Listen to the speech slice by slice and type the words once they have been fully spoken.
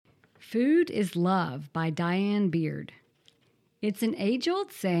Food is Love by Diane Beard. It's an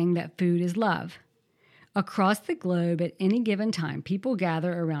age-old saying that food is love. Across the globe at any given time, people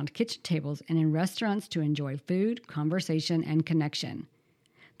gather around kitchen tables and in restaurants to enjoy food, conversation, and connection.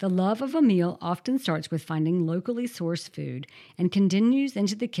 The love of a meal often starts with finding locally sourced food and continues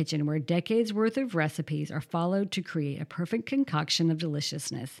into the kitchen where decades' worth of recipes are followed to create a perfect concoction of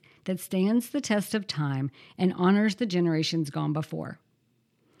deliciousness that stands the test of time and honors the generations gone before.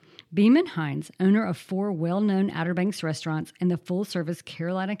 Beeman Hines, owner of 4 well-known Outer Banks restaurants and the full-service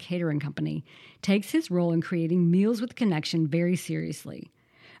Carolina Catering Company, takes his role in creating meals with connection very seriously.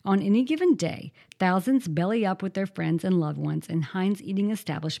 On any given day, thousands belly up with their friends and loved ones in Hines eating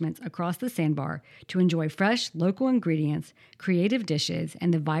establishments across the sandbar to enjoy fresh, local ingredients, creative dishes,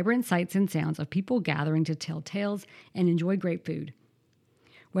 and the vibrant sights and sounds of people gathering to tell tales and enjoy great food.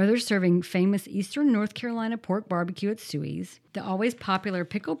 Whether serving famous Eastern North Carolina pork barbecue at Suey's, the always popular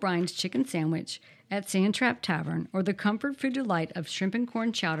Pickle Brine's chicken sandwich at Sand Trap Tavern, or the comfort food delight of shrimp and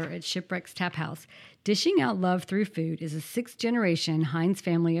corn chowder at Shipwreck's Tap House, dishing out love through food is a 6th-generation Hines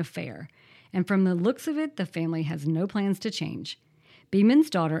family affair, and from the looks of it, the family has no plans to change. Beeman's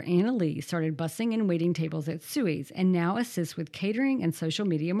daughter, Anna Lee, started bussing and waiting tables at Suey's and now assists with catering and social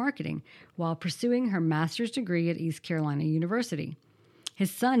media marketing while pursuing her master's degree at East Carolina University. His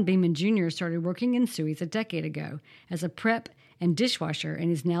son, Beeman Jr., started working in Suey's a decade ago as a prep and dishwasher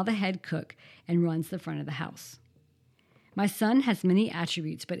and is now the head cook and runs the front of the house. My son has many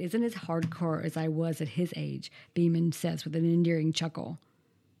attributes, but isn't as hardcore as I was at his age, Beeman says with an endearing chuckle.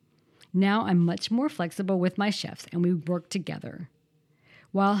 Now I'm much more flexible with my chefs, and we work together.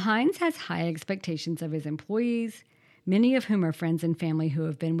 While Hines has high expectations of his employees, many of whom are friends and family who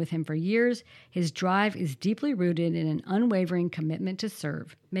have been with him for years, his drive is deeply rooted in an unwavering commitment to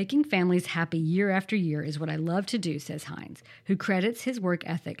serve. Making families happy year after year is what I love to do, says Hines, who credits his work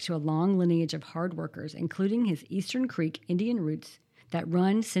ethic to a long lineage of hard workers, including his Eastern Creek Indian roots that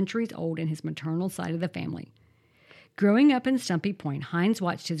run centuries old in his maternal side of the family. Growing up in Stumpy Point, Hines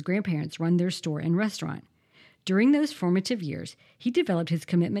watched his grandparents run their store and restaurant. During those formative years, he developed his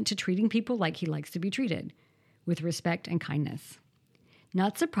commitment to treating people like he likes to be treated, with respect and kindness.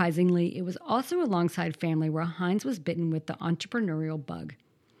 Not surprisingly, it was also alongside family where Hines was bitten with the entrepreneurial bug.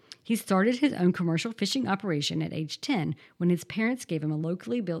 He started his own commercial fishing operation at age 10 when his parents gave him a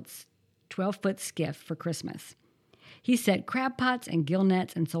locally built 12-foot skiff for Christmas. He set crab pots and gill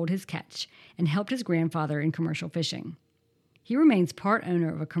nets and sold his catch and helped his grandfather in commercial fishing. He remains part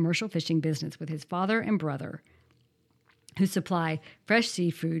owner of a commercial fishing business with his father and brother, who supply fresh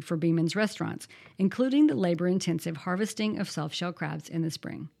seafood for Beeman's restaurants, including the labor-intensive harvesting of soft-shell crabs in the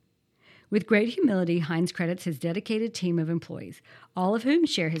spring. With great humility, Hines credits his dedicated team of employees, all of whom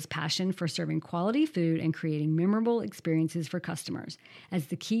share his passion for serving quality food and creating memorable experiences for customers as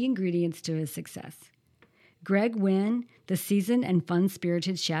the key ingredients to his success. Greg Wynn, the seasoned and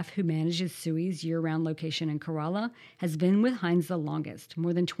fun-spirited chef who manages Suey's year-round location in Corolla, has been with Hines the longest,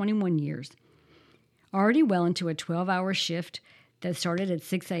 more than 21 years. Already well into a 12-hour shift that started at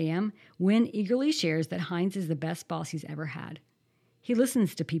 6 a.m., Wynn eagerly shares that Hines is the best boss he's ever had. He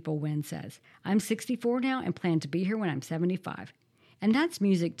listens to people, Wynn says. I'm 64 now and plan to be here when I'm 75. And that's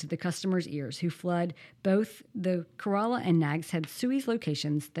music to the customers' ears who flood both the Corolla and Nags Head Suey's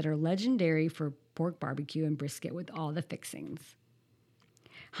locations that are legendary for pork barbecue and brisket with all the fixings.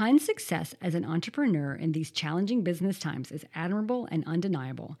 Hines' success as an entrepreneur in these challenging business times is admirable and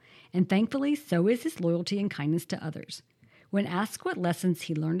undeniable, and thankfully so is his loyalty and kindness to others. When asked what lessons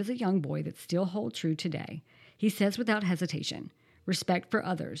he learned as a young boy that still hold true today, he says without hesitation, respect for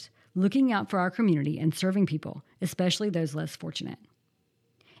others, looking out for our community and serving people, especially those less fortunate,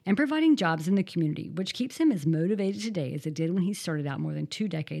 and providing jobs in the community, which keeps him as motivated today as it did when he started out more than 2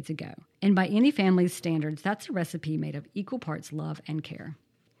 decades ago. And by any family's standards, that's a recipe made of equal parts love and care.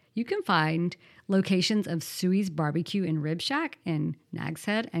 You can find locations of Suey's Barbecue and Rib Shack in Nags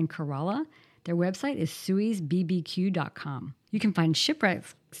Head and Corolla. Their website is sueysbbq.com. You can find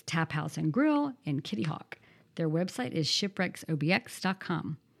Shipwreck's Tap House and Grill in Kitty Hawk. Their website is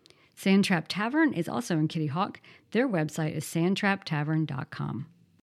shipwrecksobx.com. Sand Trap Tavern is also in Kitty Hawk. Their website is sandtraptavern.com.